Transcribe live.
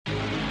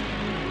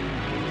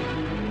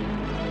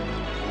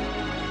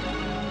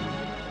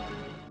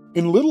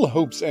In Little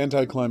Hope's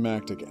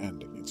anticlimactic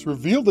ending, it's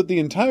revealed that the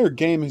entire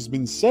game has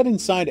been set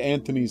inside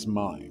Anthony's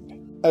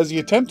mind, as he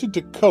attempted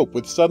to cope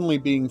with suddenly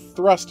being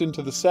thrust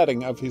into the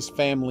setting of his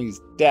family's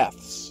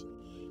deaths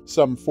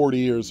some 40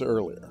 years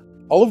earlier.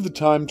 All of the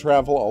time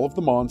travel, all of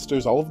the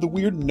monsters, all of the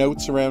weird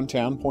notes around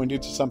town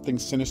pointed to something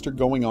sinister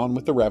going on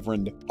with the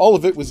Reverend, all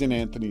of it was in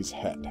Anthony's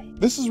head.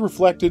 This is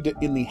reflected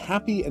in the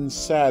happy and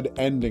sad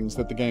endings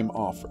that the game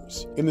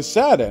offers. In the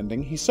sad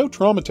ending, he's so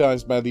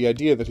traumatized by the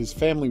idea that his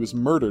family was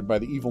murdered by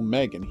the evil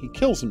Megan, he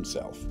kills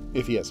himself,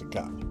 if he has a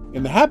gun.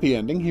 In the happy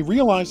ending, he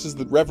realizes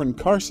that Reverend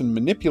Carson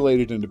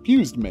manipulated and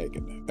abused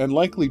Megan, and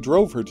likely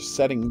drove her to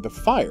setting the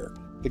fire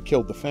that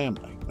killed the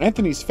family.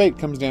 Anthony's fate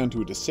comes down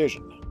to a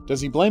decision. Does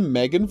he blame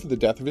Megan for the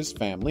death of his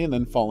family and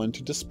then fall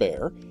into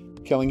despair,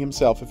 killing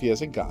himself if he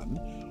has a gun?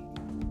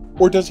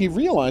 Or does he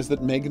realize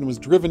that Megan was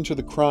driven to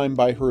the crime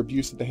by her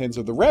abuse at the hands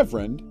of the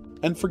Reverend,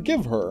 and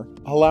forgive her,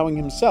 allowing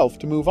himself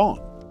to move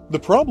on? The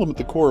problem at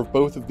the core of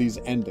both of these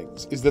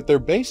endings is that they're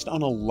based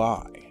on a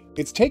lie.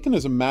 It's taken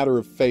as a matter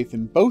of faith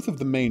in both of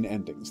the main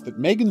endings that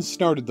Megan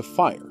started the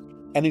fire,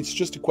 and it's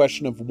just a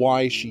question of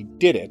why she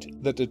did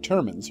it that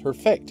determines her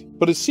fate.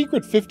 But as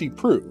Secret 50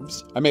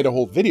 proves, I made a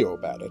whole video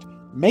about it,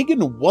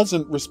 Megan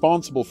wasn't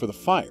responsible for the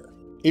fire.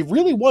 It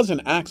really was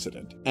an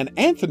accident, and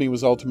Anthony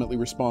was ultimately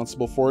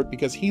responsible for it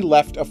because he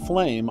left a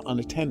flame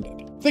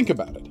unattended. Think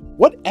about it.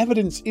 What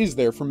evidence is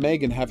there for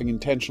Megan having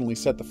intentionally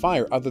set the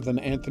fire other than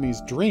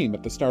Anthony's dream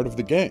at the start of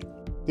the game?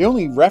 The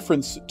only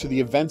reference to the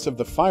events of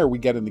the fire we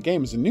get in the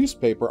game is a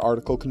newspaper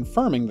article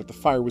confirming that the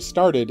fire was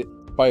started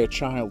by a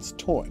child's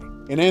toy.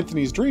 In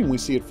Anthony's dream, we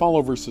see it fall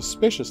over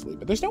suspiciously,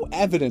 but there's no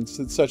evidence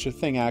that such a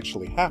thing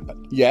actually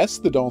happened. Yes,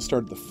 the doll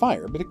started the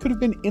fire, but it could have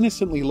been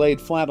innocently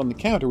laid flat on the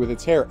counter with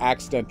its hair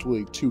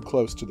accidentally too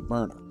close to the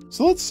burner.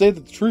 So let's say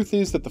that the truth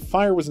is that the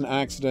fire was an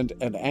accident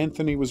and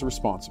Anthony was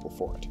responsible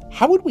for it.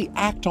 How would we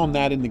act on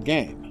that in the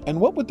game, and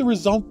what would the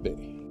result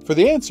be? For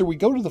the answer, we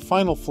go to the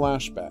final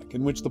flashback,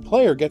 in which the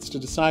player gets to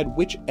decide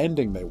which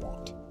ending they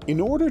want. In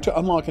order to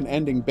unlock an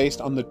ending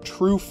based on the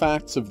true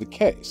facts of the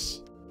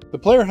case, the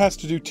player has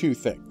to do two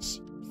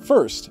things.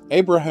 First,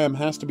 Abraham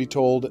has to be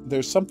told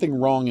there's something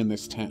wrong in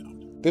this town.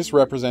 This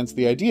represents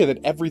the idea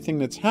that everything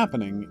that's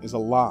happening is a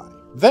lie.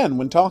 Then,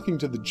 when talking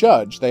to the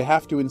judge, they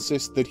have to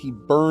insist that he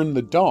burn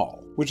the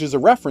doll, which is a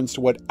reference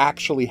to what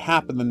actually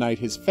happened the night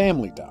his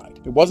family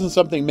died. It wasn't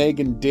something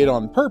Megan did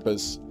on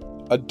purpose.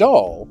 A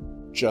doll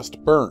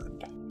just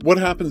burned. What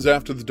happens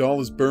after the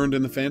doll is burned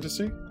in the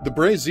fantasy? The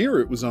brazier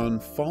it was on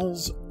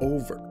falls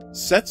over,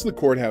 sets the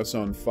courthouse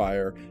on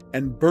fire,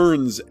 and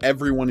burns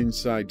everyone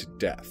inside to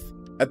death.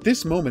 At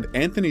this moment,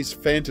 Anthony's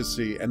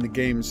fantasy and the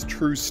game's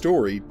true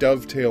story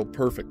dovetail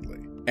perfectly.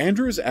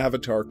 Andrew's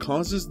avatar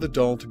causes the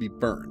doll to be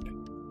burned.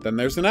 Then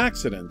there's an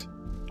accident,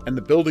 and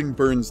the building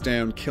burns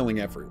down, killing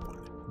everyone.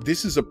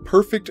 This is a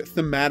perfect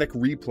thematic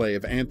replay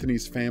of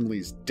Anthony's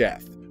family's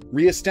death,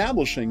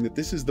 re-establishing that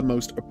this is the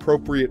most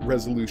appropriate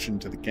resolution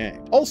to the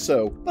game.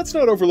 Also, let's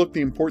not overlook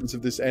the importance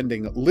of this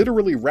ending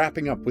literally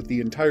wrapping up with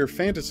the entire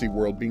fantasy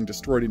world being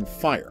destroyed in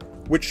fire,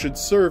 which should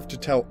serve to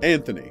tell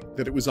Anthony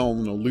that it was all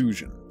an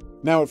illusion.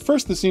 Now, at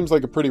first this seems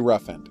like a pretty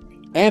rough ending.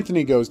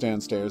 Anthony goes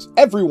downstairs,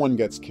 everyone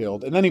gets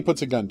killed, and then he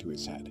puts a gun to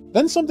his head.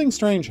 Then something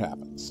strange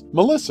happens.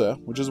 Melissa,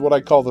 which is what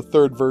I call the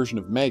third version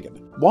of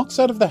Megan, walks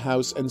out of the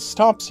house and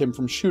stops him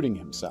from shooting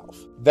himself.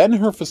 Then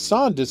her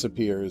facade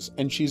disappears,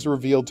 and she's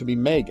revealed to be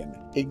Megan,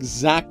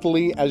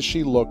 exactly as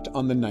she looked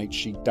on the night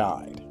she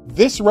died.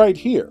 This right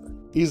here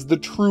is the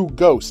true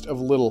ghost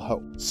of Little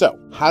Hope. So,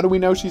 how do we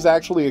know she's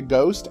actually a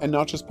ghost and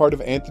not just part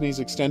of Anthony's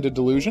extended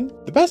delusion?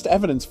 The best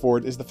evidence for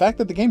it is the fact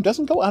that the game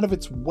doesn't go out of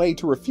its way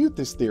to refute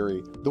this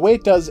theory the way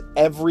it does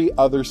every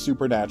other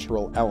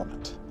supernatural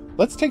element.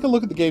 Let's take a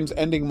look at the game's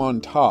ending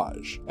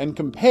montage and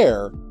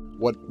compare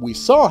what we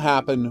saw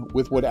happen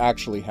with what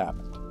actually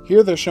happened.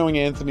 Here they're showing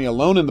Anthony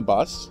alone in the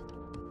bus.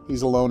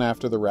 He's alone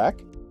after the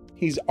wreck.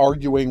 He's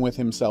arguing with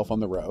himself on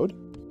the road.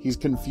 He's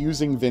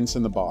confusing Vince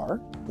in the bar,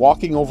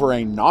 walking over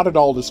a not at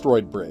all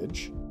destroyed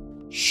bridge,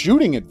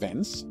 shooting at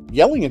Vince,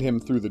 yelling at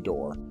him through the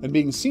door, and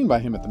being seen by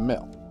him at the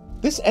mill.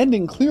 This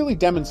ending clearly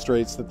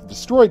demonstrates that the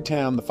destroyed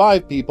town, the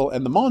 5 people,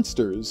 and the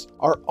monsters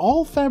are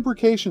all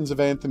fabrications of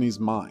Anthony's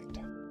mind.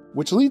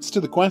 Which leads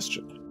to the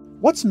question,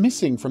 what's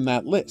missing from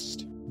that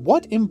list?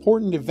 What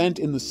important event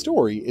in the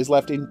story is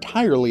left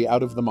entirely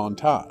out of the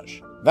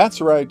montage?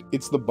 That's right,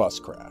 it's the bus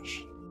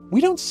crash. We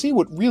don't see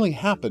what really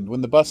happened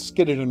when the bus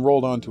skidded and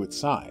rolled onto its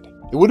side.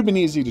 It would have been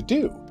easy to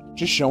do.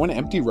 Just show an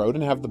empty road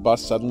and have the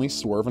bus suddenly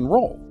swerve and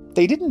roll.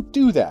 They didn't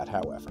do that,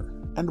 however.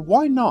 And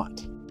why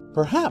not?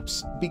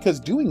 Perhaps because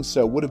doing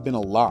so would have been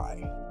a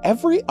lie.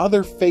 Every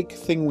other fake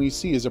thing we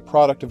see is a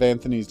product of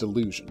Anthony's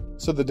delusion,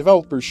 so the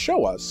developers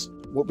show us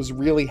what was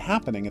really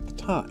happening at the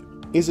time.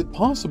 Is it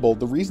possible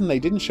the reason they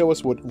didn't show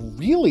us what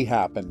really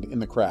happened in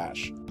the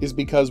crash is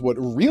because what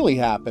really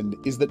happened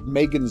is that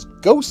Megan's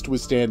ghost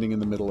was standing in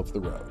the middle of the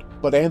road,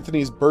 but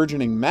Anthony's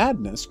burgeoning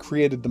madness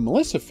created the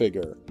Melissa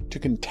figure to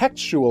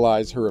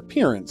contextualize her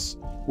appearance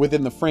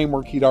within the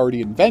framework he'd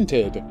already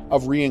invented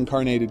of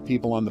reincarnated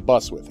people on the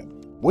bus with him?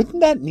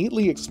 Wouldn't that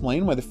neatly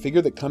explain why the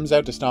figure that comes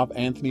out to stop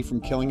Anthony from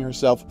killing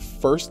herself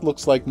first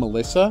looks like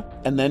Melissa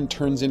and then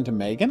turns into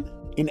Megan?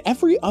 In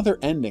every other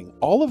ending,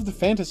 all of the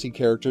fantasy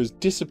characters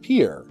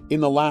disappear in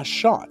the last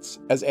shots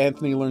as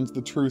Anthony learns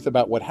the truth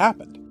about what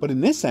happened. But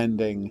in this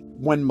ending,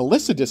 when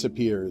Melissa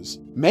disappears,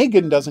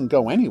 Megan doesn't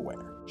go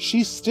anywhere.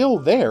 She's still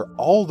there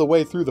all the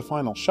way through the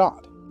final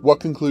shot.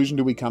 What conclusion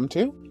do we come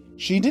to?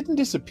 She didn't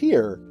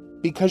disappear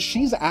because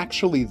she's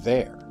actually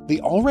there.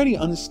 The already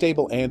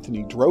unstable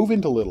Anthony drove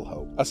into Little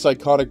Hope, a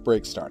psychotic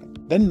break starting.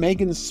 Then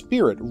Megan's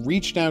spirit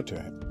reached out to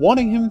him,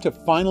 wanting him to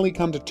finally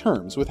come to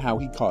terms with how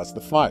he caused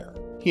the fire.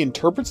 He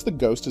interprets the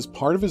ghost as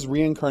part of his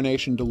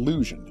reincarnation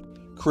delusion,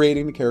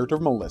 creating the character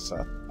of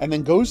Melissa, and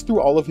then goes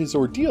through all of his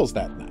ordeals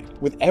that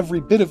night, with every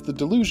bit of the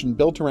delusion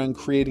built around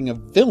creating a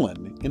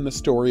villain in the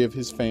story of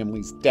his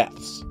family's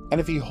deaths. And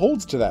if he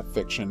holds to that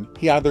fiction,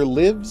 he either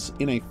lives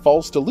in a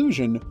false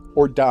delusion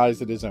or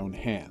dies at his own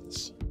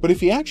hands. But if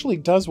he actually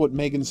does what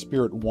Megan's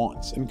spirit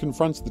wants and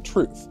confronts the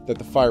truth, that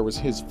the fire was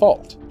his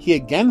fault, he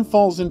again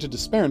falls into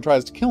despair and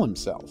tries to kill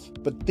himself.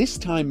 But this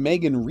time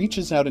Megan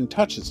reaches out and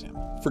touches him,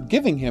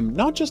 forgiving him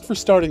not just for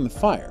starting the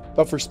fire,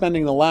 but for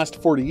spending the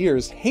last 40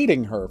 years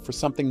hating her for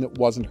something that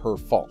wasn't her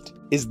fault.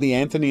 Is the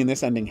Anthony in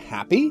this ending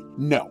happy?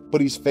 No,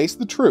 but he's faced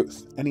the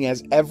truth, and he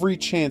has every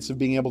chance of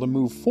being able to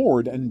move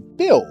forward and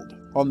build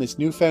on this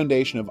new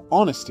foundation of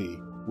honesty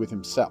with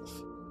himself.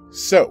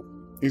 So,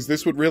 is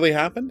this what really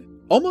happened?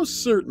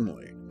 Almost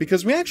certainly,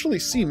 because we actually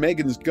see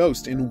Megan's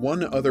ghost in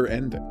one other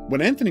ending.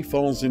 When Anthony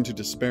falls into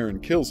despair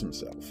and kills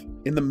himself,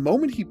 in the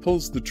moment he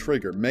pulls the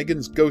trigger,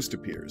 Megan's ghost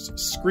appears,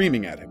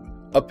 screaming at him,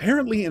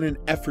 apparently in an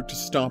effort to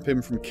stop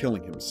him from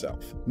killing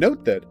himself.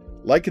 Note that,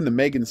 like in the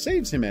Megan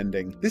Saves Him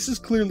ending, this is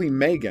clearly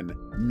Megan,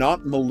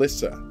 not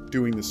Melissa,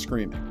 doing the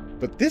screaming.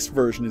 But this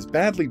version is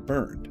badly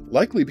burned,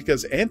 likely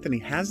because Anthony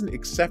hasn't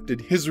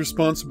accepted his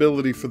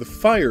responsibility for the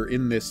fire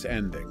in this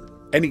ending,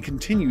 and he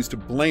continues to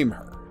blame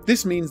her.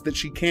 This means that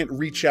she can't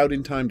reach out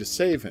in time to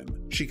save him.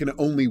 She can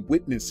only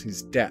witness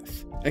his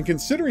death. And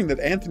considering that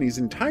Anthony's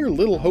entire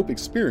Little Hope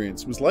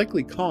experience was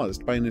likely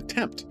caused by an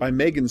attempt by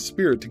Megan's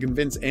spirit to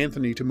convince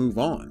Anthony to move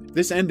on,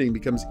 this ending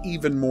becomes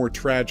even more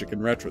tragic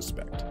in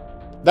retrospect.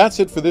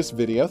 That's it for this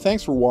video.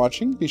 Thanks for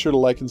watching. Be sure to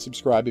like and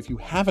subscribe if you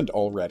haven't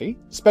already.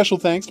 Special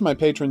thanks to my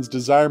patrons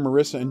Desire,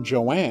 Marissa, and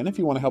Joanne. If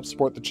you want to help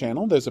support the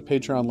channel, there's a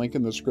Patreon link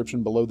in the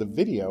description below the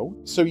video,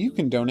 so you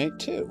can donate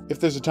too.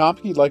 If there's a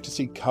topic you'd like to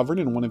see covered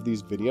in one of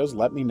these videos,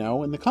 let me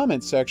know in the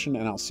comments section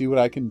and I'll see what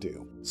I can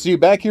do. See you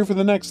back here for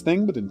the next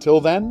thing, but until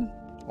then,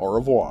 au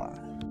revoir.